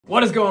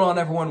What is going on,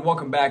 everyone?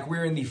 Welcome back.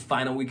 We're in the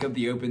final week of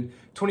the Open.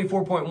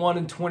 24.1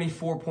 and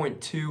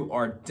 24.2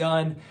 are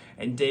done,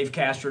 and Dave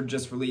Castro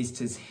just released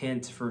his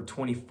hint for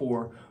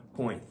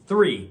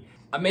 24.3.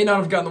 I may not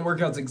have gotten the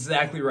workouts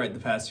exactly right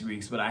the past few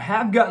weeks, but I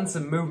have gotten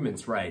some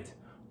movements right.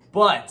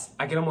 But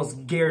I can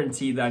almost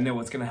guarantee that I know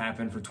what's going to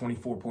happen for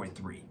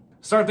 24.3.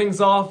 Start things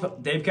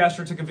off, Dave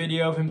Castro took a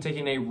video of him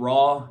taking a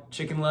raw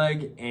chicken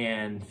leg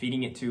and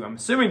feeding it to, I'm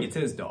assuming it's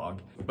his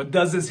dog. But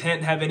does this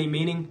hint have any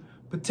meaning?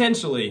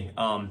 Potentially.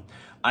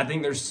 I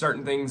think there's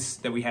certain things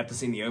that we have to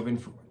see in the Open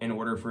in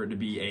order for it to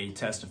be a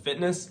test of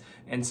fitness.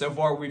 And so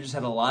far, we've just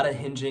had a lot of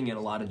hinging and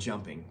a lot of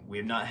jumping. We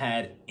have not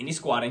had any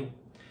squatting.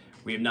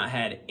 We have not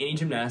had any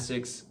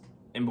gymnastics.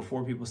 And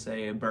before people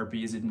say a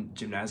burpee is a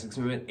gymnastics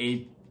movement,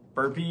 a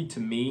burpee, to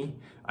me,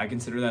 I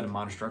consider that a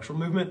monostructural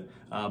movement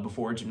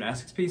before a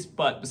gymnastics piece.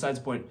 But besides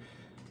the point,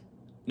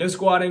 no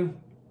squatting,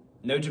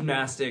 no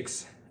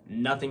gymnastics,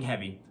 nothing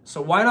heavy. So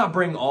why not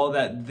bring all of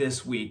that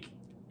this week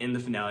in the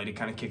finale to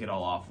kind of kick it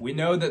all off? We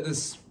know that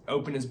this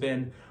Open has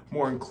been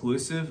more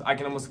inclusive. I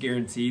can almost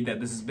guarantee that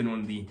this has been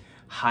one of the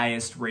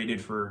highest rated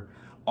for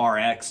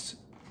RX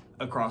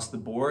across the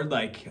board.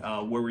 Like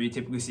where you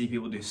typically see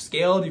people do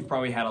scaled, you've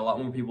probably had a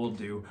lot more people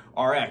do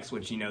RX,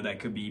 which, you know, that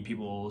could be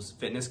people's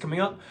fitness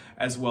coming up,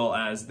 as well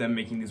as them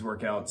making these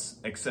workouts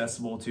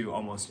accessible to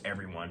almost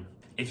everyone.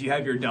 If you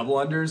have your double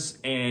unders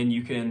and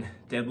you can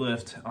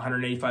deadlift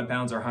 185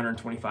 pounds or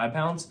 125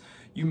 pounds,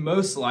 you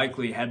most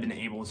likely have been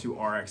able to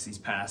RX these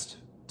past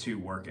two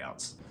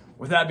workouts.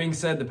 With that being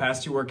said, the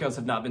past two workouts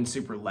have not been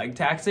super leg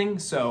taxing,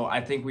 so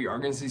I think we are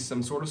going to see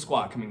some sort of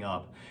squat coming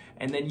up.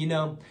 And then, you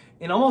know,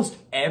 in almost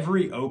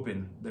every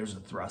Open, there's a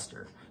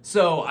thruster.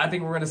 So I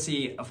think we're going to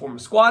see a form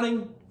of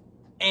squatting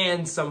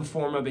and some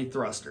form of a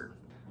thruster.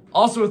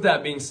 Also, with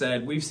that being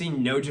said, we've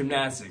seen no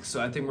gymnastics,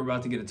 so I think we're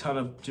about to get a ton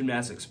of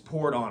gymnastics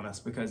poured on us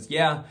because,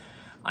 yeah,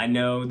 I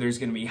know there's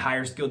going to be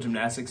higher skill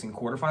gymnastics in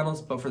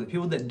quarterfinals, but for the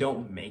people that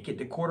don't make it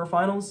to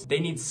quarterfinals, they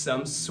need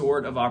some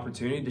sort of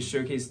opportunity to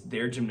showcase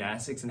their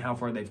gymnastics and how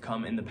far they've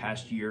come in the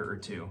past year or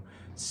two.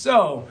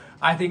 So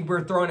I think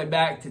we're throwing it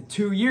back to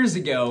 2 years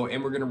ago,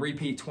 and we're going to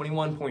repeat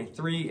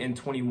 21.3 and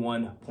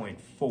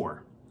 21.4.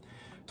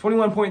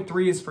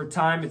 21.3 is for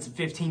time. It's a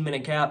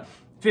 15-minute cap.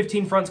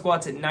 15 front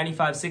squats at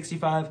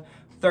 95-65,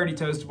 30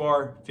 toes to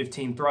bar,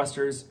 15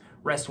 thrusters,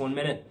 rest 1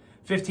 minute.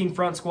 15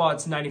 front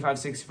squats,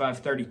 95-65,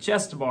 30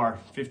 chest to bar,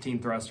 15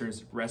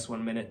 thrusters, rest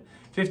 1 minute.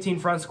 15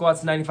 front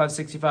squats,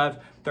 95-65,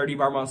 30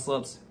 bar muscle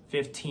ups,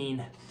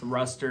 15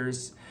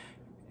 thrusters.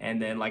 And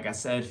then, like I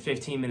said,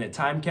 15-minute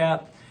time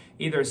cap.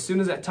 Either as soon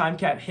as that time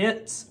cap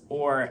hits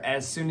or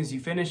as soon as you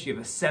finish, you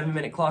have a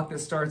 7-minute clock that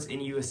starts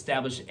and you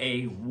establish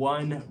a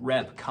 1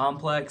 rep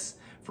complex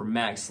for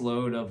max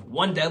load of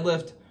 1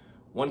 deadlift,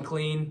 1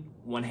 clean,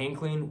 1 hang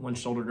clean, 1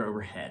 shoulder to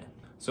overhead.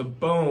 So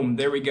boom,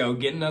 there we go.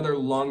 Get another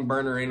lung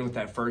burner in with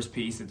that first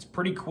piece. It's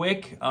pretty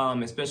quick,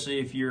 especially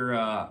if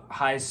you're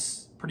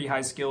pretty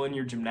high skill in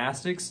your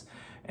gymnastics.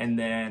 And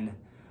then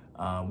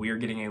we are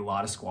getting a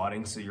lot of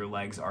squatting, so your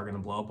legs are gonna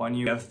blow up on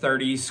you. You have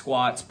 30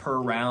 squats per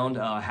round,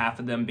 half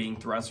of them being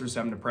thrusters, so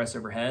having to press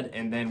overhead.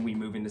 And then we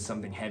move into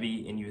something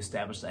heavy and you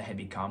establish that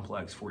heavy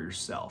complex for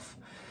yourself.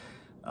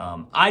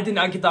 I did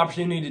not get the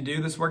opportunity to do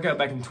this workout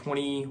back in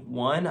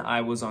 21.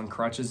 I was on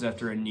crutches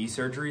after a knee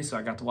surgery, so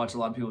I got to watch a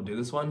lot of people do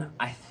this one.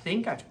 I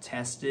think I've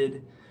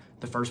tested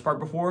the first part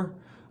before,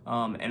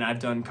 and I've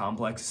done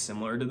complexes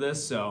similar to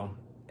this, so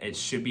it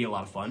should be a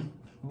lot of fun.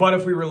 But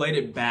if we relate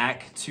it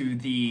back to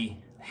the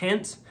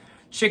hint,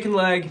 chicken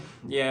leg,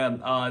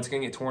 yeah, it's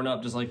gonna get torn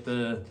up just like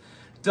the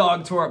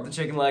dog tore up the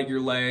chicken leg. Your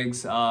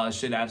legs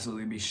should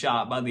absolutely be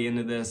shot by the end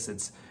of this.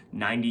 It's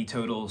 90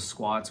 total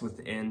squats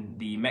within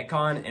the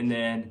Metcon, and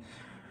then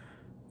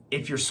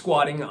if you're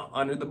squatting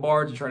under the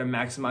bar to try to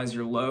maximize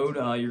your load,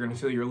 you're gonna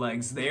feel your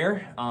legs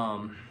there.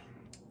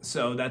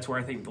 So that's where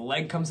I think the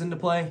leg comes into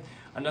play.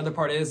 Another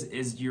part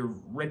is you're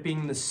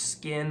ripping the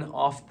skin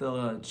off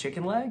the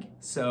chicken leg.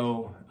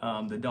 So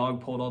the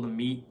dog pulled all the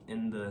meat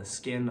and the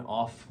skin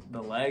off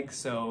the leg,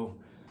 so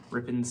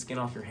ripping the skin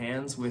off your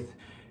hands with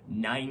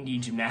 90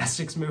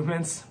 gymnastics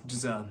movements, which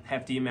is a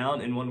hefty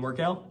amount in one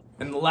workout.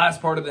 And the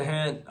last part of the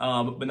hint,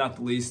 but not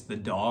the least, the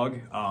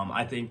dog.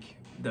 I think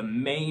the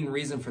main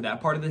reason for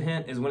that part of the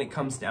hint is when it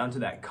comes down to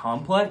that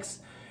complex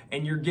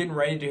and you're getting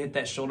ready to hit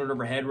that shoulder to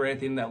overhead right at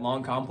the end of that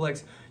long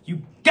complex,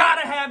 you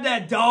gotta have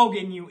that dog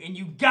in you and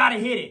you gotta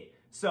hit it.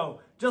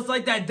 So just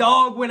like that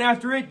dog went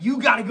after it,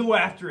 you gotta go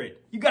after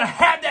it. You gotta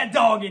have that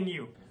dog in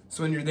you.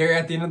 So when you're there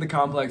at the end of the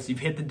complex, you've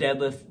hit the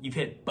deadlift, you've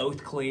hit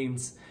both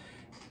cleans,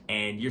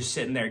 and you're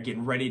sitting there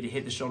getting ready to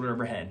hit the shoulder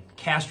overhead.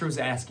 Castro's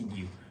asking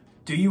you,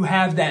 do you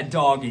have that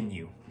dog in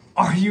you?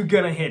 Are you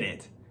gonna hit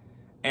it?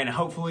 And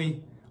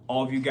hopefully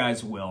all of you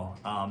guys will.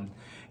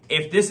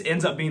 If this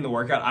ends up being the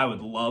workout, I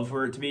would love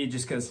for it to be,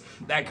 just because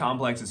that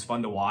complex is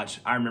fun to watch.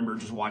 I remember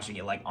just watching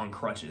it like on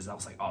crutches. I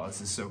was like, oh,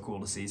 this is so cool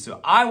to see. So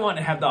I want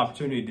to have the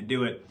opportunity to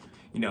do it,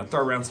 you know,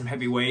 throw around some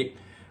heavy weight,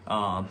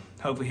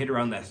 hopefully hit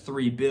around that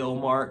 3 bill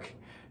mark,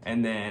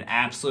 and then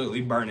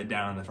absolutely burn it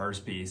down in the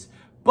first piece.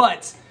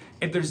 But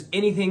If there's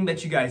anything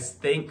that you guys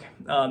think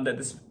that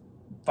this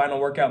final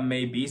workout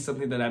may be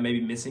something that I may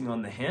be missing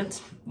on the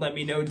hint, let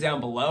me know down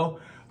below.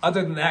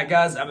 Other than that,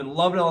 guys, I've been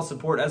loving all the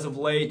support as of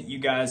late. You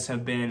guys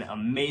have been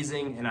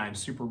amazing, and I'm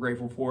super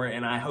grateful for it,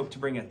 and I hope to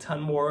bring a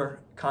ton more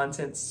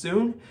content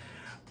soon.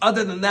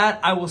 Other than that,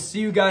 I will see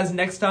you guys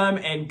next time,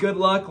 and good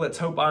luck. Let's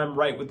hope I'm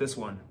right with this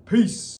one. Peace.